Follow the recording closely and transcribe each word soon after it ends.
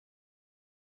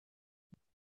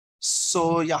So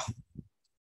yeah,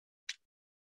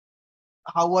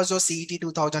 how was your CET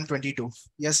 2022?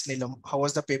 Yes, Neelam. How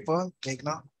was the paper,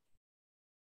 Meghna?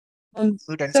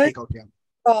 You can Sir, speak out, yeah.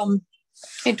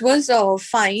 it was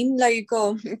fine, like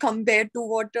compared to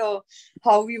what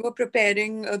how we were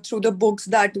preparing through the books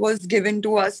that was given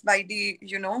to us by the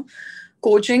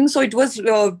coaching. So it was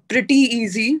pretty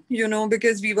easy,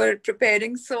 because we were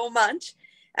preparing so much.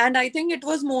 And I think it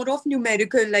was more of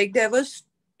numerical, like there was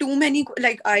too many,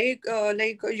 like I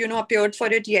appeared for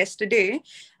it yesterday,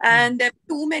 and there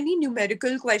were too many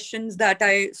numerical questions that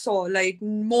I saw, like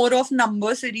more of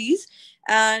number series.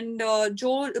 And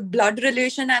jo blood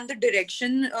relation and the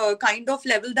direction kind of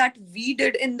level that we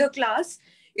did in the class,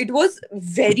 it was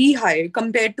very high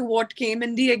compared to what came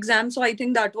in the exam. So I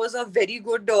think that was a very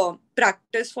good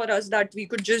practice for us, that we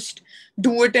could just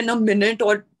do it in a minute,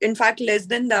 or in fact less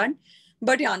than that.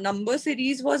 But yeah, number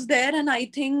series was there, and I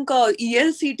think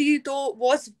ELCT though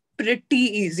was pretty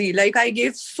easy. Like I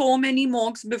gave so many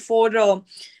mocks before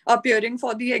appearing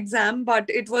for the exam, but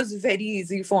it was very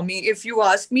easy for me if you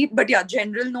ask me. But yeah,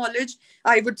 general knowledge,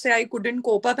 I would say I couldn't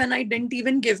cope up, and I didn't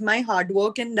even give my hard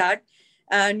work in that.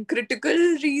 And critical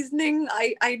reasoning,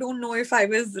 I don't know if I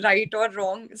was right or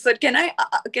wrong. Sir, can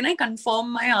I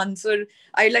confirm my answer?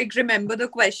 I like remember the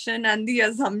question and the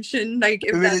assumption, like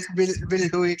if We'll that's we'll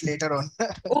do it later on.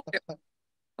 okay.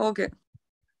 Okay.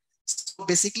 So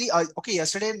basically, okay,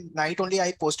 yesterday night only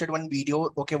I posted one video.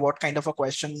 Okay, what kind of a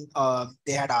question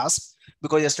they had asked?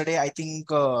 Because yesterday I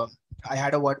think I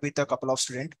had a word with a couple of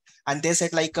students, and they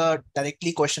said like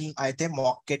directly question आए थे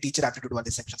mock के teacher aptitude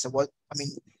वाले section से. What I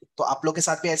mean, तो आप लोग के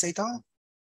साथ भी ऐसा ही था?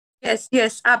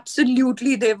 Yes,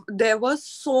 absolutely. There were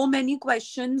so many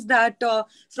questions that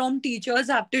from teachers'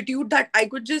 aptitude that I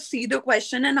could just see the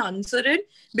question and answer it,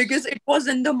 because it was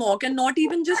in the mock, and not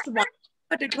even just one,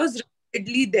 but it was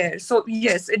repeatedly there. So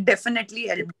yes, it definitely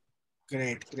helped.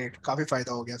 Great, काफी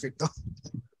फायदा हो गया फिर तो.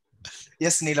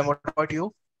 Yes, Neelam, what about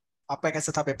you? आपका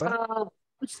कैसा था paper?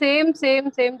 Same same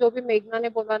same जो भी मेघना ने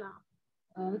बोला ना,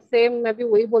 सेम मैं भी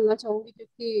वही बोलना चाहूंगी,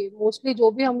 क्योंकि मोस्टली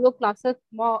जो भी हम लोग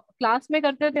क्लास में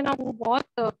करते थे ना, वो बहुत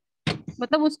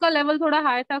मतलब उसका लेवल थोड़ा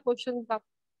हाई था क्वेश्चन का,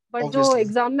 बट जो Obviously.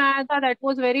 एग्जाम में आया था that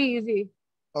was very easy.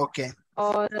 Okay.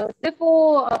 और सिर्फ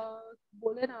वो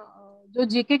बोले ना, जो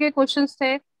जीके के क्वेश्चंस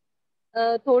थे,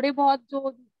 थोड़े बहुत जो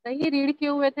नहीं रीड किए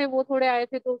हुए थे वो थोड़े आए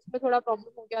थे, तो उसमें थोड़ा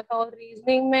प्रॉब्लम हो गया था. और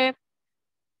रीजनिंग में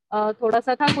थोड़ा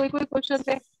सा था, कोई कोई क्वेश्चन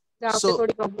थे जहाँ पे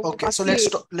थोड़ी प्रॉब्लम है. Okay, so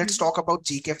बाकी let's talk about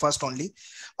GK first only.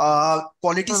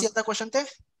 Polity से ज्यादा क्वेश्चन थे?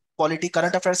 Polity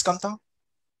current affairs कम था?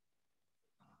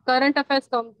 करंट अफेयर्स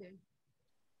कम थे.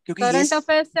 क्योंकि ये करंट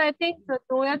अफेयर्स से आई थिंक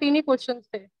 2 या 3 ही क्वेश्चंस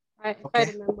थे, आई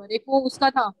रिमेम्बर. एक वो उसका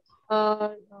था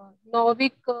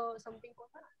नॉविक समथिंग को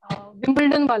था,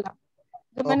 विंबलडन वाला,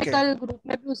 जो मैंने कल ग्रुप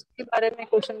में भी उसके बारे में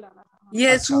क्वेश्चन डाला था.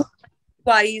 Yes,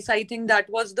 twice. I think that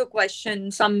was the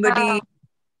question. Somebody,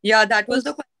 yeah, that was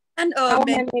the question. And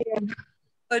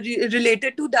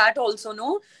related to that also,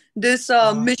 no, this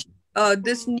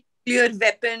this nuclear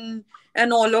weapon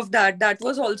and all of that. That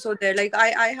was also there. Like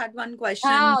I had one question.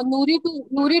 Noori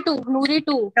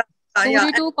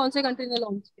to कौन से country ने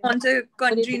launch किया? कौन से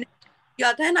country ने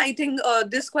किया था? And I think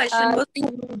this question was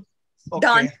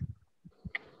done.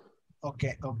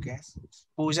 Okay.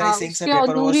 Pooja is saying the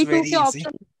paper was very easy.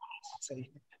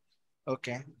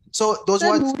 Okay. So those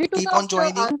who keep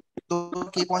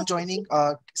on joining,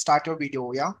 start your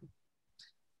video, yeah.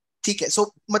 ठीक है. So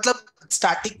मतलब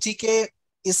static GK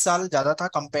इस साल ज़्यादा था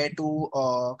compared to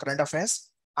current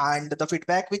affairs, and the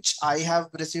feedback which I have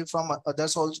received from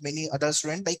others also, many other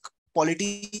students, like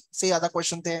polity से ज़्यादा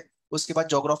question थे, उसके बाद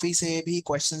geography से भी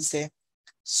questions थे.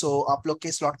 So आप लोग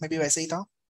के slot में भी वैसे ही था?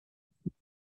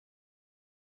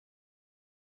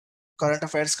 करंट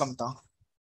अफेयर्स कम था,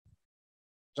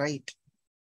 राइट?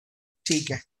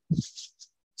 ठीक है.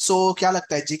 सो क्या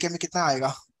लगता है जीके में कितना आएगा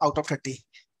आउट ऑफ 30?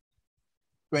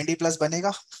 20 प्लस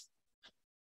बनेगा?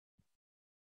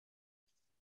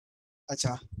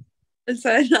 अच्छा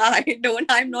sir,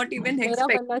 I'm not even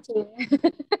expecting.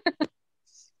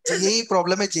 तो यही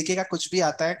प्रॉब्लम है जीके का, कुछ भी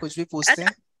आता है, कुछ भी पूछते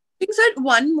हैं. I think, sir,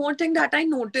 one more thing that I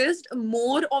noticed,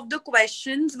 more of the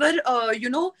questions were,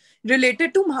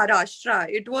 related to Maharashtra.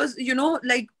 It was,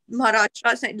 like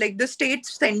Maharashtra, like the state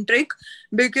centric,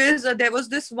 because there was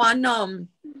this one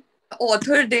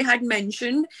author they had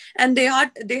mentioned, and they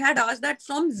had asked that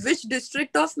from which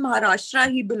district of Maharashtra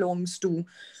he belongs to.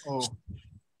 Oh.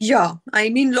 Yeah, I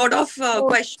mean, lot of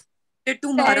questions related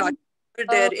to Maharashtra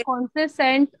there. कौन से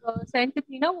Saint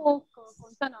थी ना, वो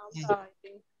कौन सा नाम था? I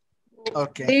think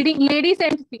Okay. Lady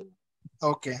Saint थी.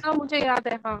 Okay. हाँ, मुझे याद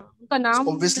है. हाँ, उनका नाम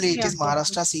obviously it is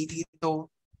Maharashtra CT, तो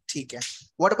ठीक है.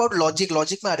 What about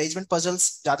logic में arrangement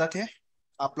puzzles ज्यादा थे?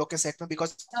 आप लोग के सेट में?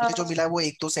 बिकॉज मुझे जो मिला है वो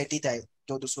एक दो सेट ही था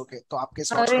जो दूसरों के, तो आपके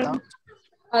स्लॉट्स में था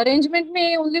अरेंजमेंट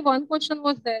में only one question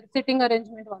was there, sitting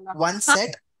arrangement वाला। वन हाँ,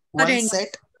 set, one arrange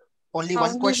set, only हाँ वन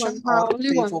ओनली क्वेश्चन वन, हाँ और only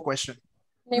three one, four question?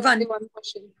 नहीं one only one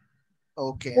question.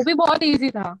 Okay वो भी बहुत इजी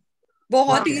था,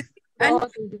 बहुत ओके ही। एंड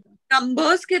बहुत इजी था।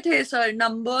 नंबर्स के थे सर,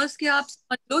 नंबर्स के आप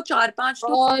समझ लो 4-5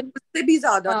 तो और उससे भी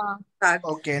ज्यादा हाँ fact।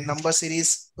 ओके, नंबर सीरीज,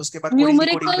 उसके बाद कोडिंग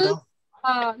डिकोडिंग भी न्यूमेरिकल, था?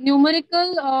 हाँ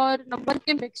न्यूमेरिकल और नंबर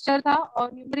के मिक्सचर था,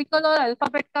 और न्यूमेरिकल और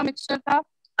अल्फाबेट का मिक्सचर था,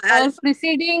 और अल्फा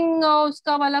प्रीसीडिंग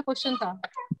उसका वाला क्वेश्चन था।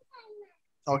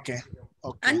 ओके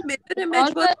ओके एंड मिरर और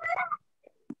इमेज वाज।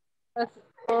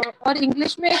 सर और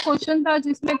इंग्लिश में एक क्वेश्चन था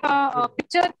जिसमें था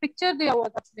पिक्चर, पिक्चर दिया हुआ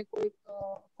था अपने को एक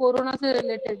कोरोना से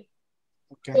रिलेटेड,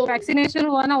 ओके जो वैक्सीनेशन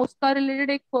हुआ ना उसका रिलेटेड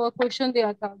एक क्वेश्चन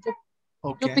दिया था, जो जो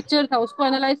ओके पिक्चर था उसको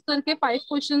एनालाइज करके 5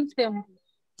 क्वेश्चंस थे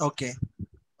हमको। Okay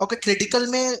okay. क्रिटिकल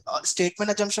में statement,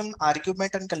 assumption,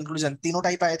 argument and conclusion तीनों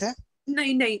टाइप आए थे?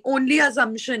 नहीं नहीं, only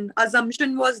assumption,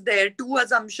 assumption was there, 2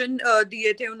 assumption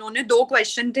दिए थे उन्होंने, 2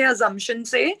 क्वेश्चन थे अजम्पशन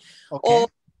से। ओके।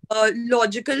 और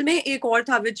लॉजिकल में एक और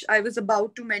था विच I was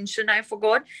about to mention, I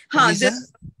forgot. हाँ, reason?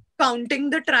 Counting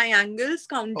the triangles,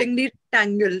 counting the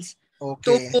rectangles. तो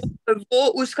ओके। वो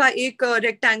उसका एक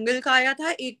रेक्टेंगल का आया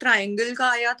था, एक ट्रायंगल का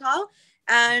आया था।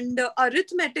 एंड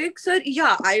अरिथमेटिक सर, या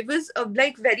I was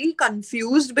like very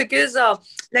confused because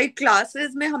like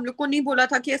classes में हम लोग को नहीं बोला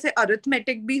था कि ऐसे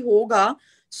अरिथमेटिक भी होगा।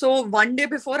 So one day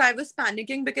before I was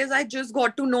panicking because I just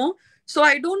got to know. So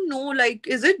I don't know, like,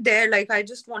 is it there? Like, I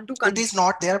just want to It is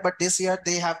not there, but this year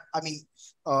they have, I mean,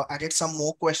 added some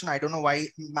more question. I don't know why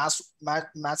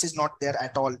maths is not there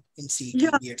at all in CET,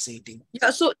 yeah. B.ED CET. Yeah,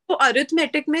 so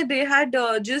arithmetic mein they had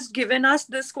just given us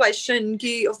this question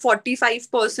ki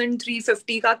 45%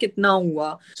 350 का कितना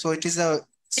हुआ. So it is a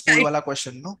Yeah, school wala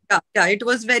question, no? yeah, it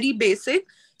was very basic.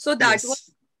 So that was,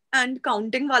 Yes. and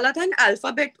counting वाला था, and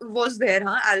alphabet was there.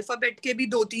 हाँ, alphabet के भी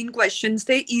 2-3 questions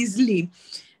थे easily.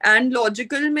 And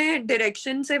logical में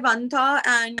direction से 1 था,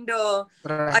 and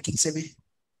Ranking से भी?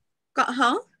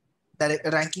 हाँ,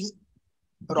 Ranking,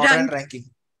 order and ranking.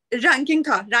 ranking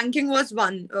tha, ranking was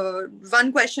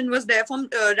one question was there from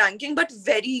ranking, but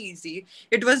very easy,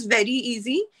 it was very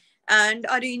easy. And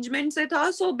arrangement se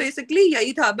tha, so basically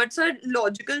yahi tha. But sir,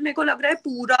 logical मेरे को लग रहा है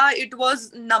पूरा it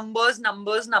was numbers,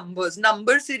 numbers, numbers,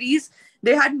 number series.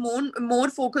 They had more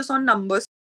focus on numbers.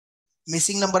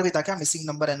 Missing number भी था क्या? Missing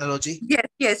number analogy?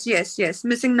 Yes,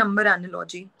 missing number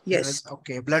analogy, yes.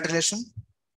 Okay. Blood relation?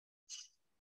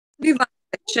 Only one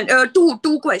question,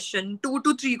 two question, 2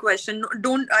 to 3 question.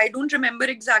 I don't remember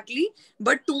exactly,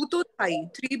 but 2 तो था ही,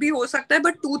 3 भी हो सकता है,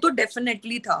 but 2 तो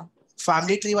definitely था.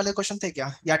 फैमिली ट्री वाले क्वेश्चन थे क्या,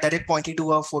 या direct pointing to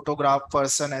a photograph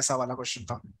person, ऐसा वाला क्वेश्चन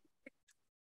था?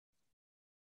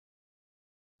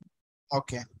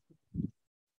 ओके।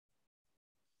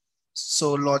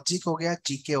 सो लॉजिक हो गया,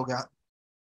 जीके हो गया।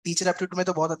 टीचर एप्टीट्यूड में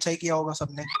तो बहुत अच्छा ही किया होगा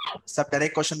सबने, सब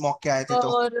डायरेक्ट क्वेश्चन मॉक के आए थे तो।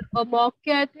 और मॉक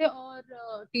के आए थे,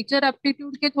 और टीचर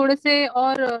एप्टीट्यूड के थोड़े से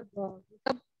और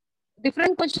सब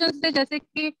डिफरेंट क्वेश्चंस थे, जैसे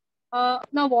कि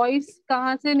अपना वॉइस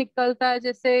कहाँ से निकलता है,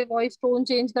 जैसे वॉइस टोन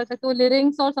चेंज कर सकते हो,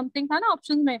 लिरिक्स और समथिंग था ना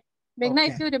ऑप्शन में। मेघना,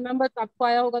 ओके। इफ यू रिमेम्बर, आपको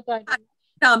आया होगा तो I don't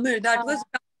Tamil, that was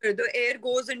no. Tamil. The air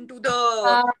goes into the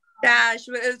dash.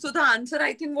 So the answer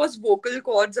I think was vocal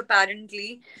cords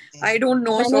apparently. I don't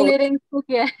know. मैंने So lyrics को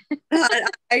किया है।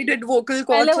 I did vocal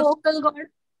पहले cords. So vocal cord,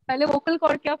 पहले vocal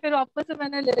cord किया, फिर वापस से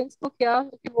मैंने लिरिक्स को किया,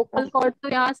 क्योंकि वोकल कॉर्ड तो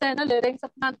यहाँ से है ना, लिरिक्स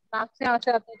अपना नाक से यहाँ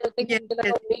से आता है, तो yes, मुझे yes, लगा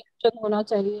वही ऑप्शन होना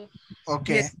चाहिए।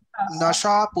 ओके। yes.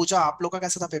 नशा, पूजा, आप लोग का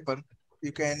कैसा था paper?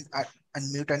 You can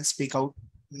unmute and speak out,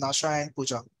 नशा and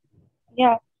Puja.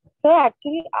 Yeah. So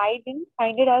actually, I didn't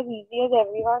find it as easy as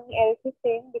everyone else is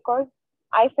saying, because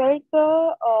I felt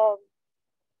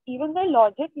even the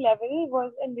logic level was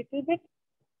a little bit.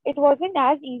 It wasn't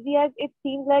as easy as it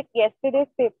seems like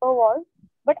yesterday's paper was.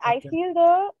 But I Okay. feel the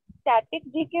static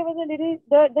GK was a little,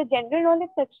 the general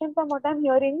knowledge section, from what I'm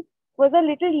hearing, was a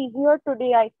little easier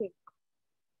today, I think.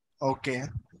 Okay.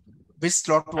 Which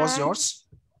slot was And yours?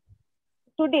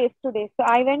 Today. So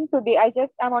I went today.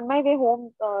 I'm on my way home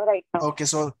right now. Okay,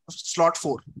 so slot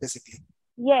 4 basically.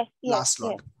 Yes. Last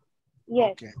slot.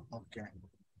 Yes. Okay.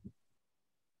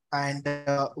 And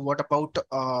what about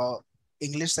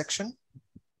English section?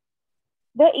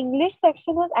 The English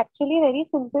section was actually very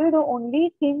simple. The only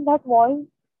thing that was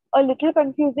a little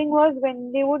confusing was when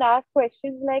they would ask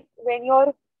questions like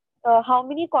how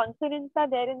many consonants are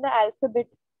there in the alphabet,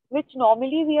 which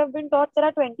normally we have been taught there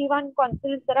are 21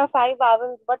 consonants, there are 5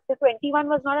 vowels, but the 21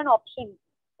 was not an option.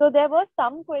 So there were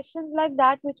some questions like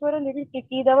that which were a little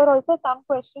tricky. There were also some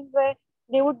questions where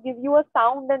they would give you a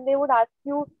sound and they would ask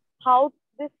you how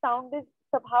this sound is,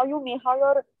 how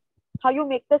your how you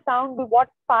make the sound, what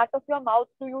part of your mouth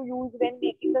do you use when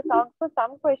making the sound. So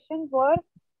some questions were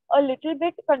a little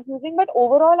bit confusing, but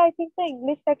overall I think the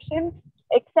English section,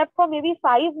 except for maybe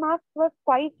 5 marks, was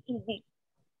quite easy.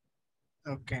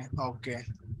 Okay.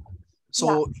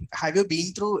 So have you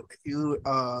been through, you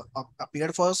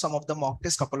appeared for some of the mock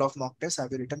tests, couple of mock tests?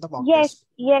 Have you written the mock test?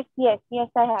 Yes,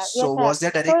 I have. So was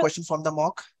there direct question from the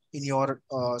mock in your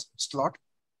slot?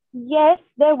 Yes,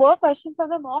 there were questions from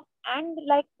the mock, and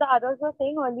like the others were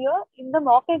saying earlier, in the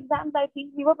mock exams, I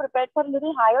think we were prepared for a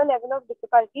little higher level of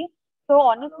difficulty. So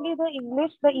honestly, the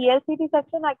English, the ELCT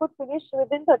section, I could finish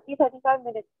within 30-35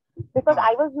 minutes because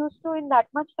I was used to in that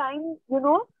much time,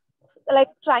 like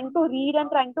trying to read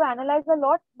and trying to analyze a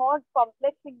lot more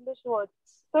complex English words.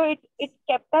 So it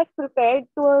kept us prepared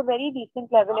to a very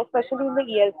decent level, especially in the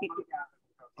ELCT.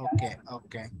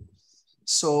 Okay.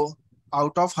 So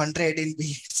out of 100 in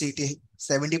B.EDCET,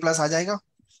 70 plus आ जाएगा?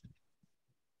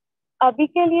 अभी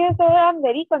के लिए sir, I'm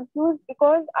very confused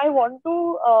because I want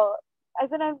to,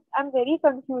 I'm very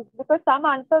confused because some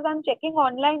answers I'm checking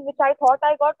online which I thought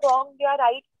I got wrong, they are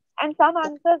right. And some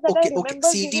answers that I remember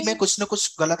CT में कुछ ना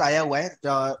कुछ गलत आया हुआ है.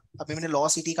 अभी मैंने लॉ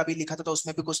CT का भी लिखा था तो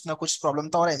उसमें भी कुछ ना कुछ प्रॉब्लम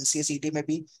था, और MCA CT में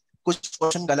भी कुछ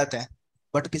क्वेश्चन गलत है,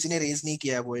 बट किसी ने रेज नहीं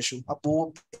किया है वो इशू. अब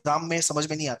वो एग्जाम में समझ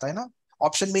में नहीं आता है ना,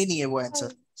 ऑप्शन में ही नहीं है वो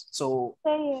आंसर. सो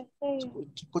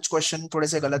कुछ क्वेश्चन थोड़े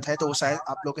से गलत है, तो वो शायद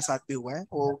आप लोग के साथ भी हुआ है.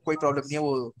 वो कोई प्रॉब्लम नहीं है,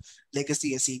 वो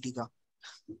लेगेसी है CT का.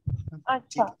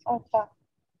 अच्छा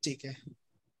ठीक है,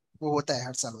 वो होता है,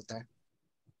 हर साल होता है.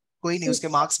 कोई नहीं, उसके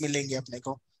मार्क्स मिलेंगे अपने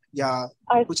को, या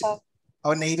कुछ,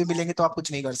 और नहीं भी मिलेंगे तो आप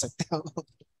कुछ नहीं कर सकते हो.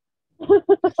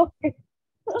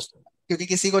 क्योंकि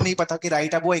किसी को नहीं पता कि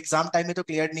राइट है, वो एग्जाम टाइम में तो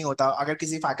क्लियर नहीं होता. अगर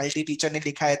किसी फैकल्टी टीचर ने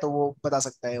लिखा है तो वो बता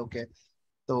सकता है. ओके,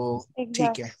 तो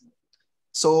ठीक है.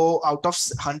 सो आउट ऑफ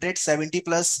 170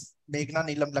 प्लस मेघना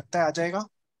नीलम लगता है आ जाएगा.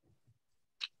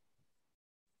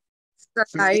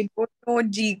 I don't know.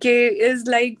 GK is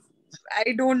like,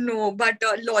 I don't know, but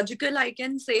logical I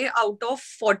can say out of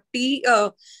 40,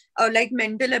 like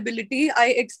mental ability, I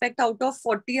expect out of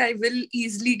 40 I will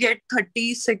easily get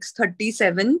 36,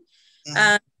 37.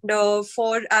 And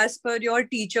for as per your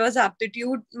teacher's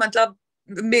aptitude, मतलब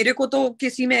मेरे को तो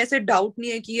किसी में ऐसे doubt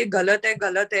नहीं है कि ये गलत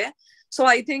है. So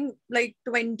I think like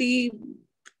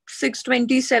 26,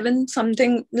 27,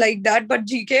 something like that. But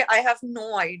GK, I have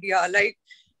no idea. Like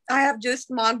I have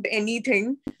just marked anything,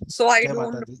 so I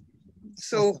don't know.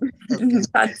 So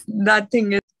that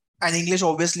thing is. And English,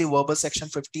 obviously, verbal section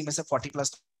 50 में से 40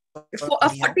 plus.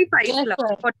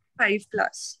 45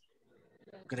 plus.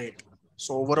 Great.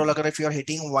 So overall, अगर if you are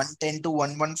hitting 110 to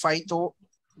 115, तो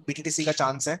BTTC का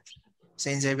chance है,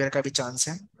 Saint Xavier का भी chance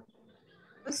है.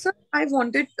 Sir, I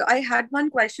had one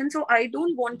question. So I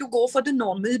don't want to go for the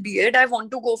normal B.ED. I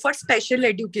want to go for special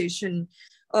education,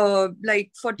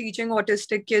 like for teaching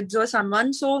autistic kids or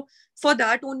someone. So for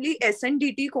that only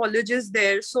SNDT college is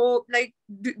there. So like,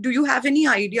 do you have any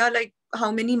idea like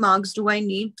how many marks do I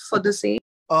need for the same?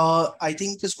 I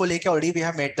think इसको लेके already we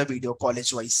have made the video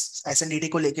college wise. SNDT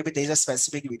को लेके भी there is a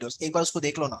specific videos. एक बार उसको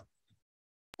देख लो ना.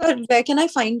 Where can I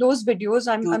find those videos?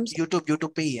 I'm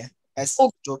YouTube पे ही है.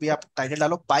 जो भी आप टाइटल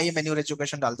डालो बाय मैन्यूअर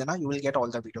एजुकेशन डाल देना, you will get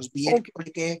all the videos. B.ED को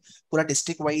लेके पूरा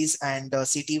district wise and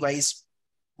city wise,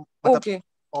 मतलब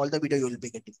all the video you will be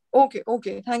getting.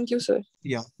 Okay, thank you sir.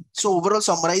 Yeah, so overall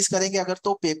summarize करेंगे अगर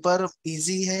तो पेपर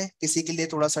easy है, किसी के लिए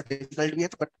थोड़ा सा difficult भी है,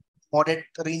 but moderate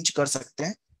range कर सकते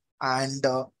हैं. एंड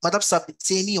मतलब सब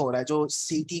सेम ही हो रहा है, जो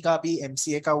CT का भी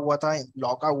MCA का हुआ था,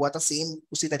 लॉ का हुआ था, सेम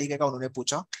उसी तरीके का उन्होंने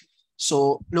पूछा. सो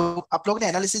आप लोग ने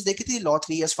एनालिसिस देखी थी लॉ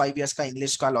 3 years 5 years का,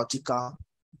 इंग्लिश का, लॉजिक का,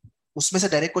 उसमें से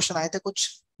डायरेक्ट क्वेश्चन आए थे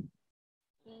कुछ?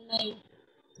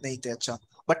 नहीं थे. अच्छा,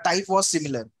 but type was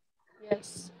similar.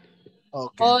 Yes.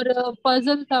 Okay. और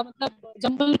पजल था, मतलब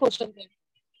जंबल क्वेश्चन थे.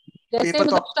 जैसे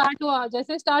मतलब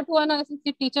स्टार्ट हुआ ना,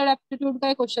 ऐसे टीचर एप्टीट्यूड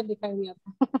का क्वेश्चन दिखाई दिया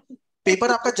था.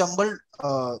 पेपर आपका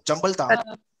जंबल था.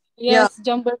 यस,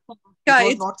 जंबल था. It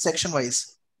was not section wise.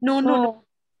 No.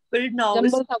 Build now.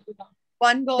 Jumble था पूरा.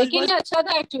 One girl लेकिन ये अच्छा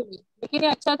था एक्चुअली,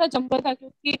 जंबल था,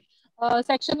 क्योंकि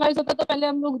सेक्शन वाइज होता तो पहले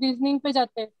हम लोग रीजनिंग पे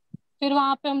जाते हैं, फिर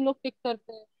वहां पे हम लोग टिक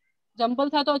करते हैं. जंबल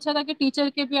था तो अच्छा था कि टीचर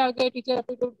के भी आ गए, टीचर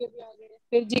एप्टीट्यूड के भी आ गए,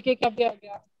 फिर जीके का भी आ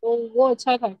गया, तो वो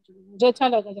अच्छा था एक्चुअली, मुझे अच्छा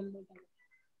लगा जंबल था.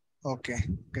 Okay,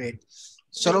 great.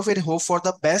 चलो फिर होप फॉर द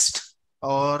बेस्ट,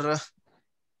 और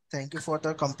thank you for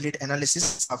the complete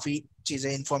analysis. काफी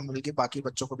चीजें इन्फॉर्म मिल के बाकी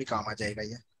बच्चों को भी काम आ जाएगा,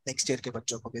 ये नेक्स्ट ईयर के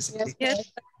बच्चों को बेसिकली. ठीक है.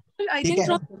 और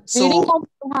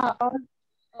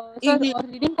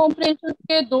रीडिंग कॉम्प्रिहेंशन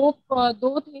के दो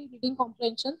थे रीडिंग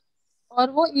कॉम्प्रिहेंशन,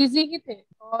 और वो इजी ही थे,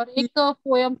 और एक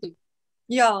पोएम थी.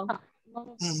 या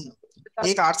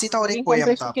एक आरसी था और एक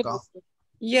पोएम था आपका.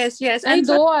 Yes, yes. नहीं, And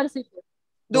दो sir, आरसी थे,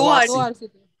 दो दो दो RC. आरसी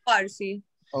थे, RC.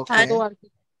 Okay. हाँ, And दो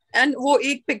आरसी। and वो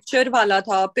एक पिक्चर वाला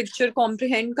था, पिक्चर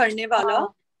कॉम्प्रिहेंड करने वाला.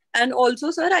 हाँ, And also,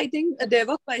 sir, I think there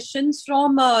were questions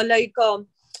from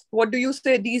what do you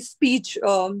say? These speech,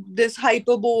 this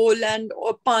hyperbole and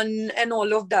pun and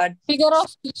all of that. Figure of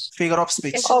speech, Figure of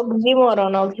speech.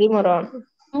 Oxymoron, oxymoron.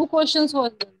 2 questions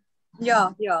was there, Yeah,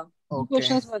 yeah. 2 Okay.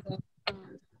 questions were there.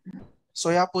 So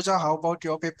yeah, Pooja, how about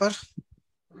your paper?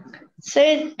 So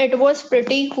it was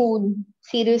pretty cool,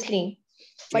 seriously.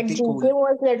 But Pretty GK cool.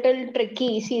 was little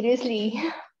tricky, seriously.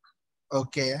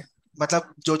 Okay.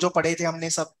 मतलब जो पढ़े थे हमने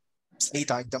सब सही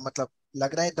था एकदम, मतलब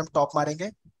लग रहा है एकदम टॉप मारेंगे.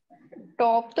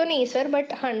 टॉप तो नहीं सर,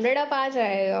 बट 100 अप आ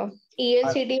जाएगा.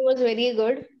 ELCT was very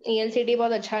good. ELCT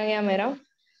बहुत अच्छा गया मेरा.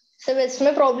 सब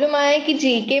इसमें प्रॉब्लम आया कि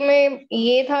जीके में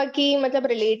ये था कि मतलब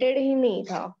रिलेटेड ही नहीं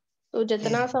था, तो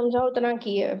जितना समझा उतना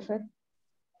किया फिर.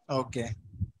 Okay.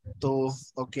 तो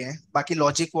ओके, बाकी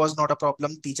logic was not a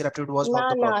problem, teacher aptitude was not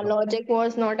the ना, problem. Logic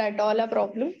was not at all a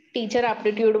problem. Teacher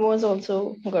aptitude was also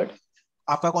good.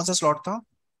 आपका कौन सा स्लॉट था?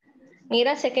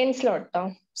 मेरा सेकंड स्लॉट था.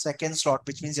 Second slot,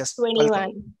 which means yes,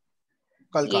 21.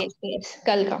 कल का. Yes,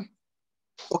 कल का.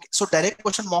 Okay, so direct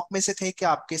question mock में से थे क्या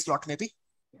आपके स्लॉट में भी?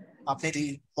 आपने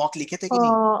मॉक लिखे थे कि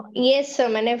नहीं? यस सर,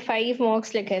 मैंने 5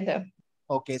 मॉक्स लिखे थे.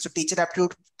 ओके, सो टीचर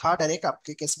एप्टीट्यूड था डायरेक्ट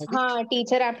आपके केस में भी? हाँ,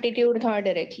 टीचर एप्टीट्यूड था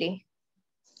डायरेक्टली.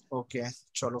 ओके,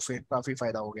 चलो फिर काफी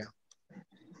फायदा हो गया.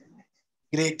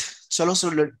 ग्रेट. चलो, so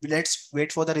let's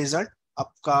wait for the result.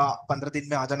 आपका 15 दिन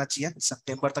में आ जाना चाहिए,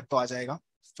 सितंबर तक तो आ जाएगा,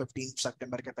 15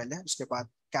 सितंबर के पहले. उसके बाद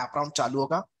कैप राउंड चालू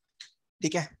होगा.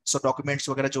 ठीक है, सो डॉक्यूमेंट्स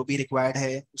वगैरह जो भी रिक्वायर्ड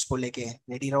है उसको लेके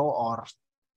रेडी रहो, और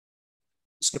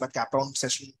उसके बाद कैप राउंड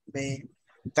सेशन में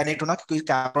कनेक्ट होना, क्योंकि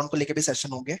कैप राउंड को लेके भी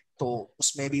सेशन होंगे, तो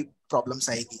उसमें भी प्रॉब्लम्स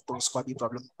आएगी, तो उसका भी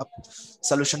प्रॉब्लम अब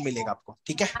सोल्यूशन मिलेगा आपको.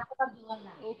 ठीक है,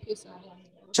 ओके सर,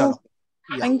 चलो.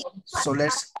 या Thank you. सो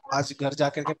लेट्स आज घर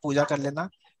जाकर के पूजा कर लेना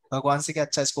भगवान से कि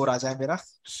अच्छा स्कोर आ जाए मेरा.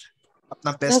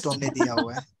 अपना बेस्ट हमने दिया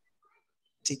हुआ है.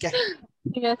 ठीक है,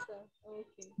 यस सर,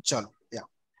 ओके, चलो. या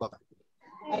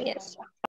बाय. यस.